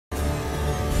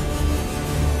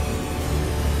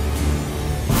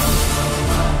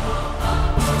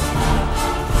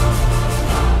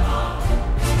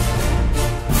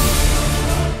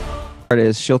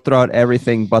is she'll throw out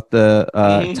everything but the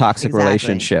toxic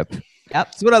relationship.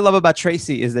 Yep. So what I love about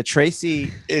Tracey is that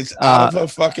Tracey is out of her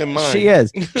fucking mind. She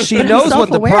is. She knows what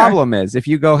the problem is. If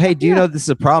you go, hey, do you know this is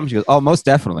a problem? She goes, oh, most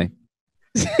definitely.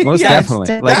 Most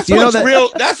definitely. Like, that's do you know real.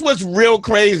 That's what's real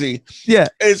crazy. Yeah,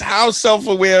 is how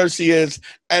self-aware she is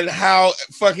and how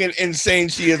fucking insane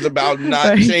she is about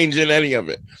not changing any of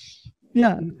it.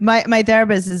 Yeah, my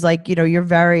therapist is like, you're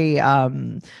very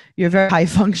high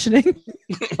functioning.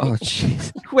 Oh,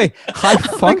 jeez. Wait, high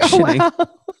functioning. Like, oh, wow.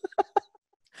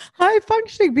 High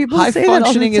functioning people. High say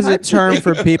functioning that all the time. is a term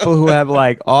for people who have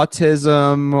like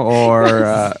autism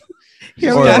or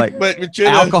like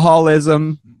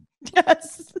alcoholism.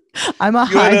 Yes, I'm a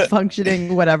high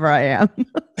functioning whatever I am.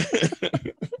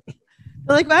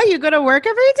 They're like, wow, you go to work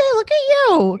every day. Look at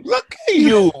you. Look at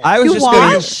you. I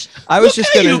was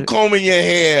just gonna combing your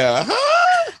hair,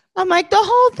 huh? I'm like, the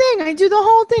whole thing. I do the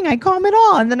whole thing. I comb it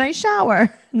all, and then I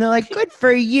shower. And they're like, good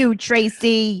for you,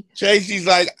 Tracey. Tracey's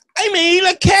like, I made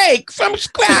a cake from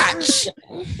scratch.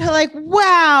 They're like,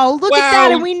 wow, look at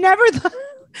that. And we never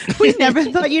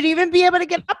thought you'd even be able to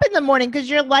get up in the morning because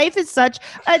your life is such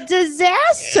a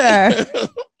disaster.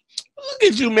 Look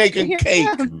at you making cake.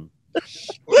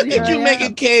 Look at you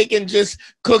making cake and just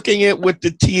cooking it with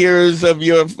the tears of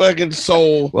your fucking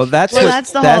soul. Well, that's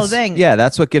the whole thing. Yeah,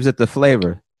 that's what gives it the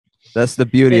flavor. That's the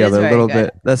beauty of it a little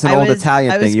bit. That's an old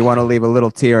Italian thing. You want to leave a little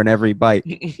tear in every bite.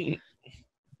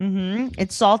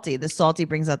 It's salty. The salty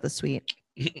brings out the sweet.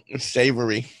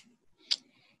 Savory.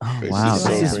 Oh, wow,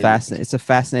 this is fascinating. It's a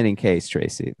fascinating case,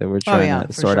 Tracey, that we're trying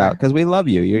to sort out because we love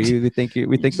you. We think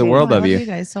the world of you. You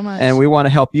guys so much, and we want to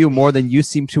help you more than you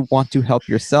seem to want to help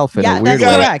yourself. In a weird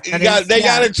way. They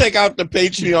got to check out the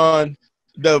Patreon,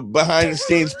 the behind the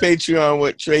scenes Patreon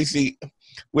with Tracey,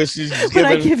 which is when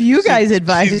I give you guys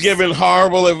advice. She's giving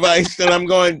horrible advice, and I'm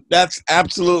going, that's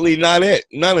absolutely not it.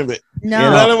 None of it.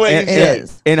 No, none of it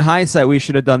is. In hindsight, we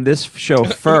should have done this show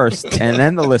first and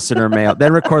then the listener mail,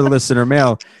 then record the listener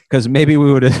mail because maybe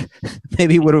we would have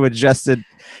adjusted.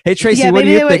 Hey, Tracey, what do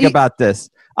you think about this?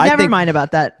 Never mind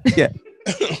about that. Yeah.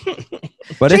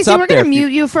 But Tracey, it's up we're there. going to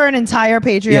mute you for an entire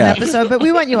Patreon episode, but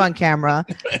we want you on camera.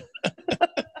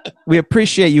 We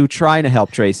appreciate you trying to help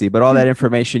Tracey, but all that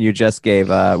information you just gave,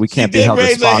 we can't be held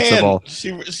responsible.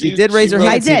 She did raise her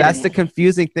hand. See, that's the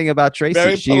confusing thing about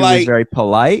Tracey. She was very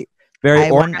polite,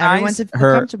 very organized. Everyone to feel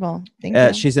comfortable. Thank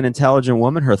you. She's an intelligent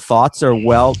woman. Her thoughts are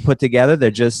well put together. They're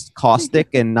just caustic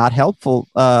and not helpful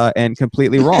and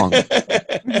completely wrong.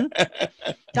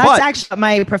 That's actually what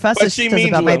my professor says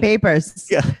about my papers.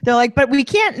 Yeah. They're like, but we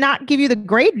can't not give you the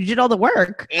grade. You did all the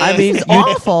work. I mean, it's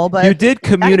awful, but you did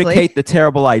communicate the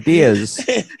terrible ideas.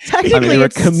 Technically, they were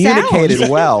communicated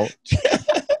well.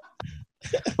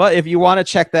 But if you want to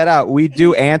check that out, we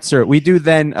do answer. We do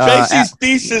then. Tracey's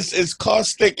thesis is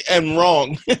caustic and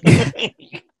wrong.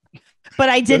 But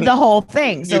I did the whole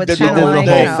thing, so it's kind of like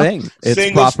the whole thing.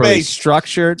 It's properly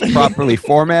structured, properly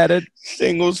formatted,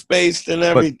 single spaced, and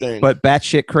everything. But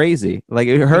batshit crazy. Like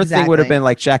her thing would have been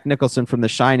like Jack Nicholson from The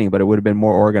Shining, but it would have been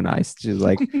more organized. She's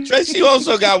like Tracey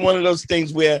also got one of those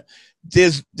things where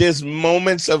there's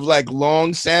moments of like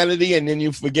long sanity, and then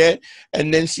you forget,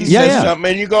 and then she says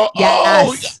something, and you go,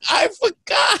 "Oh, I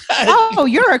forgot." Oh,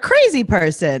 you're a crazy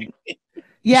person.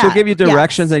 Yeah, she'll give you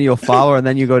directions and you'll follow her, and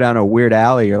then you go down a weird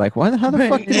alley. You're like, how the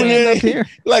fuck did we end up here?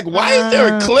 Like, why is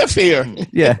there a cliff here?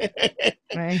 Yeah.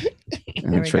 Right.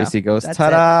 And then Tracey goes,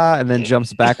 ta-da, and then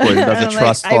jumps backward and does a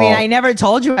trust fall. I mean, I never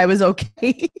told you I was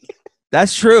okay.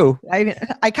 That's true. I mean,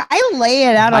 I lay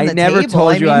it out on the table. I never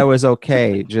told you I was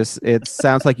okay. Just it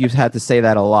sounds like you've had to say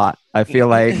that a lot. I feel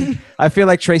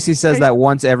like Tracey says that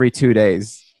once every 2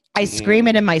 days. I scream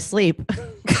it in my sleep.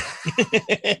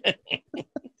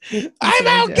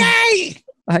 I'm okay.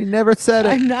 I never said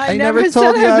it. I never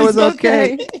told you I was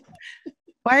okay.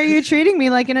 Why are you treating me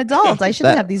like an adult? I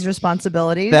shouldn't have these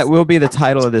responsibilities. That will be the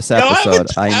title of this episode.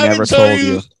 I never told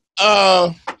you.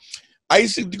 I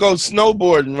used to go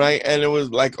snowboarding, right? And it was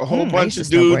like a whole bunch of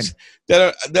dudes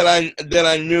that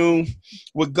I knew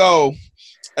would go.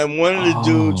 And one of the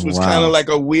dudes was kind of like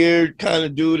a weird kind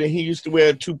of dude, and he used to wear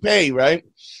a toupee, right?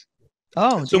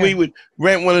 Oh, so we would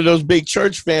rent one of those big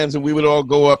church vans, and we would all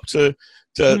go up to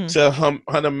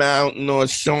Hunter Mountain or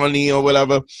Shawnee or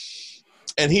whatever.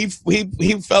 And he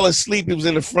fell asleep. He was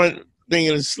in the front thing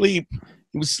in his sleep.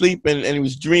 He was sleeping and he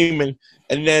was dreaming.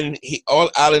 And then he all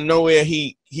out of nowhere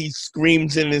he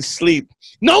screams in his sleep,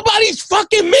 "Nobody's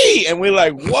fucking me!" And we're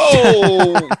like,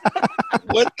 "Whoa,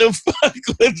 what the fuck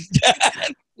was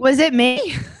that?" Was it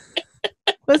me?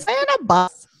 Was I on a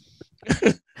bus?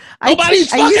 Nobody's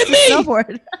fucking me.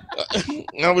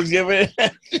 I was giving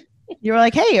it. You were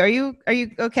like, "Hey, are you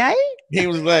okay?" He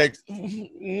was like,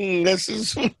 "This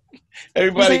is."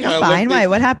 Everybody kind of fine. Why?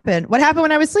 What happened? What happened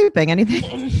when I was sleeping?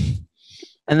 Anything?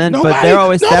 And then, but they're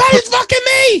always nobody's fucking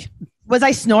me. Was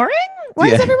I snoring? Why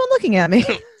is everyone looking at me?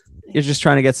 You're just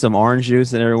trying to get some orange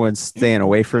juice, and everyone's staying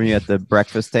away from you at the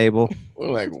breakfast table.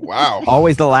 We're like, wow.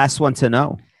 Always the last one to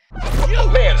know.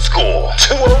 Young man score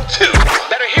 202.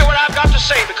 Better hear what I've got to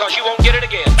say because you won't get it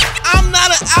again. I'm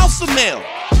not an alpha male.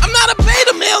 I'm not a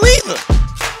beta male either.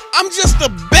 I'm just a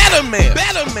better man.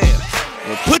 Better man.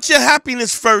 Well, put your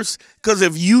happiness first, because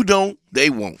if you don't, they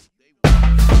won't.